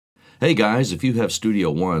Hey guys, if you have Studio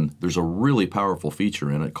One, there's a really powerful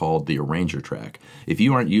feature in it called the Arranger track. If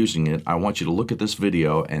you aren't using it, I want you to look at this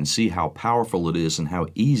video and see how powerful it is and how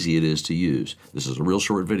easy it is to use. This is a real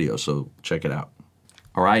short video, so check it out.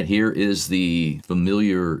 All right, here is the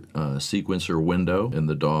familiar sequencer window in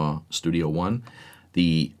the DAW Studio One.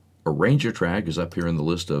 The Arranger track is up here in the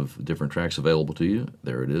list of different tracks available to you.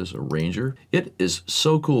 There it is, Arranger. It is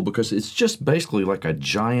so cool because it's just basically like a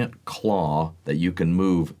giant claw that you can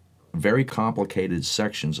move very complicated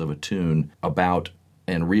sections of a tune about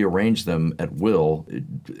and rearrange them at will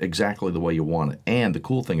exactly the way you want it. And the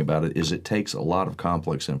cool thing about it is it takes a lot of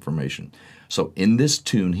complex information. So in this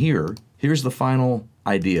tune here, here's the final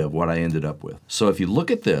idea of what I ended up with. So if you look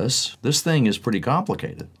at this thing is pretty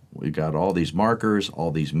complicated. We've got all these markers,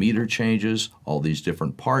 all these meter changes, all these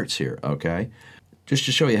different parts here, okay? Just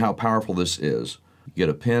to show you how powerful this is, you get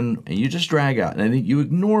a pen and you just drag out, and then you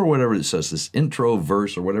ignore whatever it says, this intro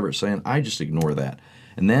verse or whatever it's saying. I just ignore that.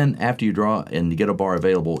 And then after you draw and you get a bar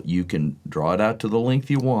available, you can draw it out to the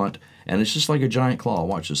length you want, and it's just like a giant claw.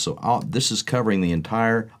 Watch this. So this is covering the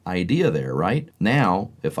entire idea there, right?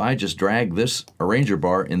 Now, if I just drag this arranger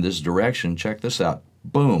bar in this direction, check this out.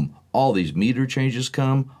 Boom. All these meter changes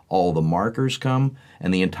come, all the markers come,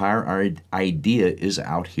 and the entire idea is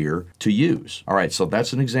out here to use. All right, so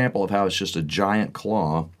that's an example of how it's just a giant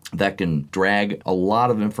claw that can drag a lot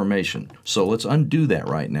of information. So let's undo that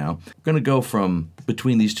right now. I'm going to go from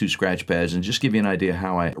between these two scratch pads and just give you an idea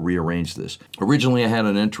how I rearranged this. Originally I had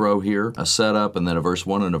an intro here, a setup, and then a verse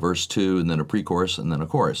 1 and a verse 2, and then a pre-chorus, and then a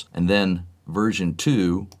chorus. And then version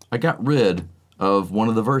 2, I got rid of one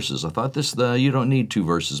of the verses. I thought you don't need two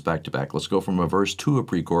verses back to back. Let's go from a verse to a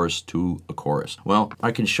pre-chorus to a chorus. Well, I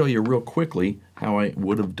can show you real quickly how I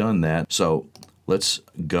would have done that. So let's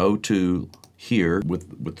go to here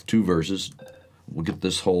with two verses. We'll get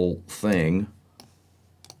this whole thing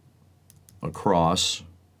across.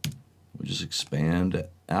 We'll just expand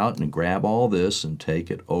out and grab all this and take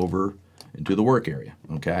it over into the work area,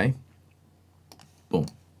 okay? Boom.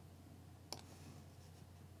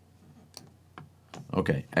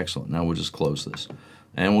 Okay, excellent. Now we'll just close this.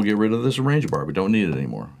 And we'll get rid of this arranger bar. We don't need it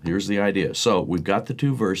anymore. Here's the idea. So we've got the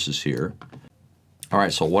two verses here. All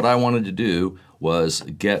right, so what I wanted to do was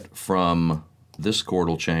get from this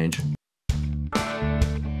chordal change.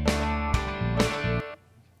 I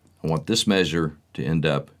want this measure to end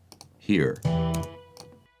up here.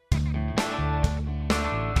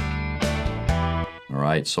 All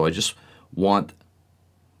right, so I just want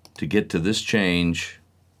to get to this change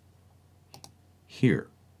here,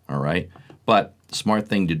 all right? But the smart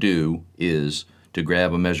thing to do is to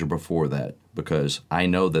grab a measure before that, because I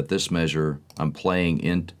know that this measure I'm playing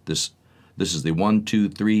in this is the 1, 2,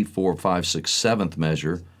 3, 4, 5, 6, 7th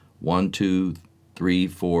measure. 1, 2, 3,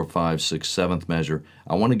 4, 5, 6, 7th measure.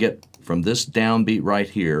 I want to get from this downbeat right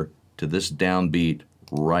here to this downbeat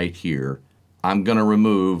right here. I'm going to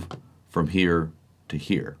remove from here to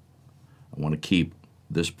here. I want to keep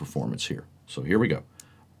this performance here. So here we go.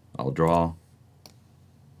 I'll draw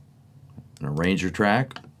an arranger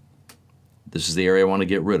track. This is the area I want to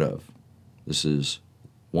get rid of. This is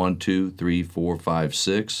 1, 2, 3, 4, 5,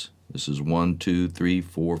 6. This is 1, 2, 3,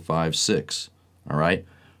 4, 5, 6. All right?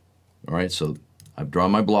 All right, so I've drawn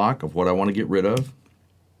my block of what I want to get rid of.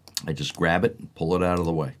 I just grab it and pull it out of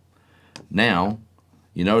the way. Now,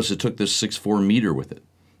 you notice it took this 6/4 meter with it.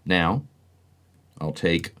 Now, I'll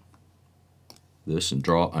take this and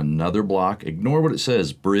draw another block. Ignore what it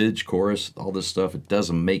says, bridge, chorus, all this stuff. It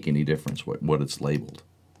doesn't make any difference what it's labeled.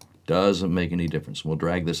 Doesn't make any difference. We'll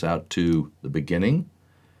drag this out to the beginning.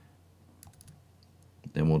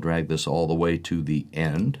 Then we'll drag this all the way to the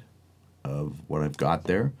end of what I've got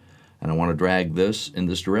there. And I want to drag this in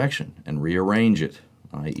this direction and rearrange it,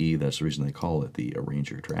 i.e. that's the reason they call it the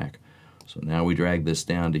arranger track. So now we drag this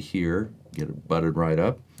down to here, get it butted right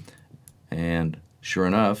up, and sure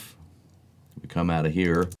enough, we come out of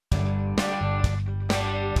here.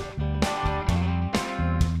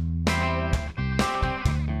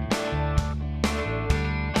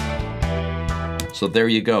 So there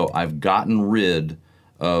you go. I've gotten rid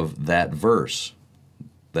of that verse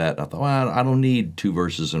that I thought, well, I don't need two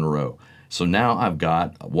verses in a row. So now I've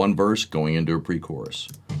got one verse going into a pre-chorus.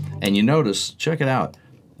 And you notice, check it out.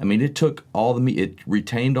 I mean, it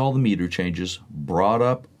retained all the meter changes, brought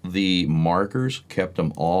up the markers, kept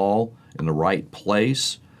them all in the right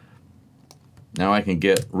place. Now I can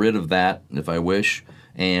get rid of that if I wish,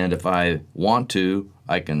 and if I want to,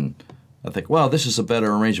 I think, well, this is a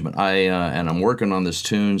better arrangement. And I'm working on this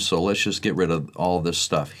tune, so let's just get rid of all this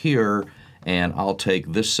stuff here, and I'll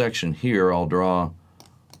take this section here, I'll draw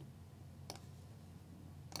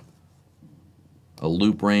a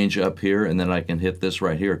loop range up here, and then I can hit this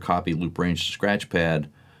right here, copy loop range to scratch pad,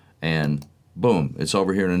 and boom, it's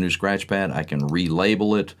over here in a new scratch pad. I can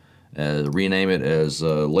relabel it, rename it as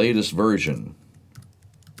latest version.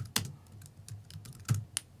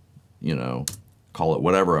 You know, call it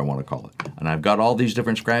whatever I want to call it. And I've got all these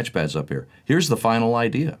different scratch pads up here. Here's the final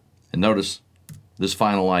idea. And notice this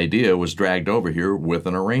final idea was dragged over here with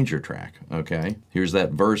an arranger track, okay? Here's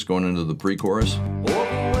that verse going into the pre-chorus.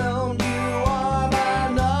 Overwhelmed, you are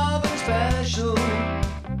by nothing special.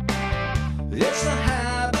 It's the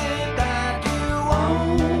habit that you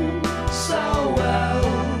own so well.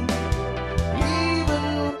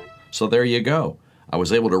 Even So there you go. I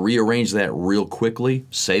was able to rearrange that real quickly,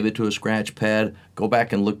 save it to a scratch pad, go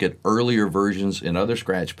back and look at earlier versions in other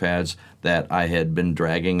scratch pads that I had been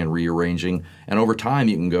dragging and rearranging. And over time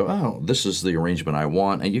you can go, oh, this is the arrangement I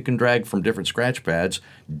want. And you can drag from different scratch pads,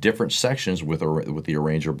 different sections with the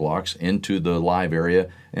arranger blocks into the live area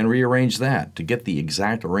and rearrange that to get the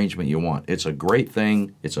exact arrangement you want. It's a great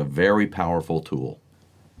thing. It's a very powerful tool.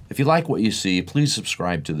 If you like what you see, please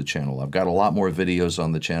subscribe to the channel. I've got a lot more videos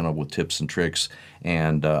on the channel with tips and tricks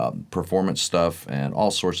and performance stuff and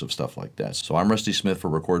all sorts of stuff like that. So I'm Rusty Smith for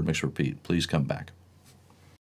Record, Mix, Repeat. Please come back.